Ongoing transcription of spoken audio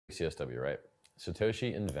CSW, right?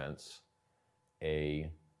 Satoshi invents a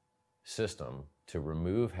system to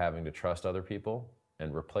remove having to trust other people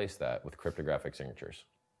and replace that with cryptographic signatures.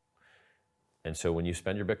 And so when you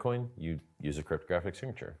spend your Bitcoin, you use a cryptographic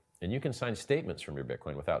signature. And you can sign statements from your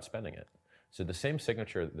Bitcoin without spending it. So the same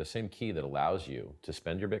signature, the same key that allows you to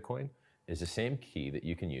spend your Bitcoin is the same key that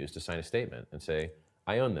you can use to sign a statement and say,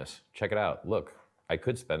 I own this, check it out, look, I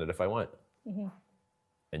could spend it if I want.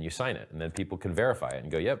 And you sign it, and then people can verify it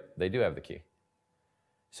and go, yep, they do have the key.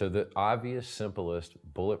 So the obvious, simplest,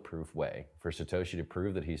 bulletproof way for Satoshi to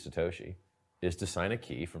prove that he's Satoshi is to sign a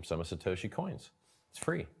key from some of Satoshi coins. It's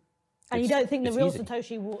free. And you don't think the real easy.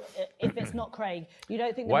 Satoshi will, if it's not Craig, you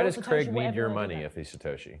don't think the Why real does Satoshi Craig will need ever your do money that? if he's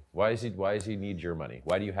Satoshi? Why does he need your money?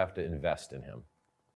 Why do you have to invest in him?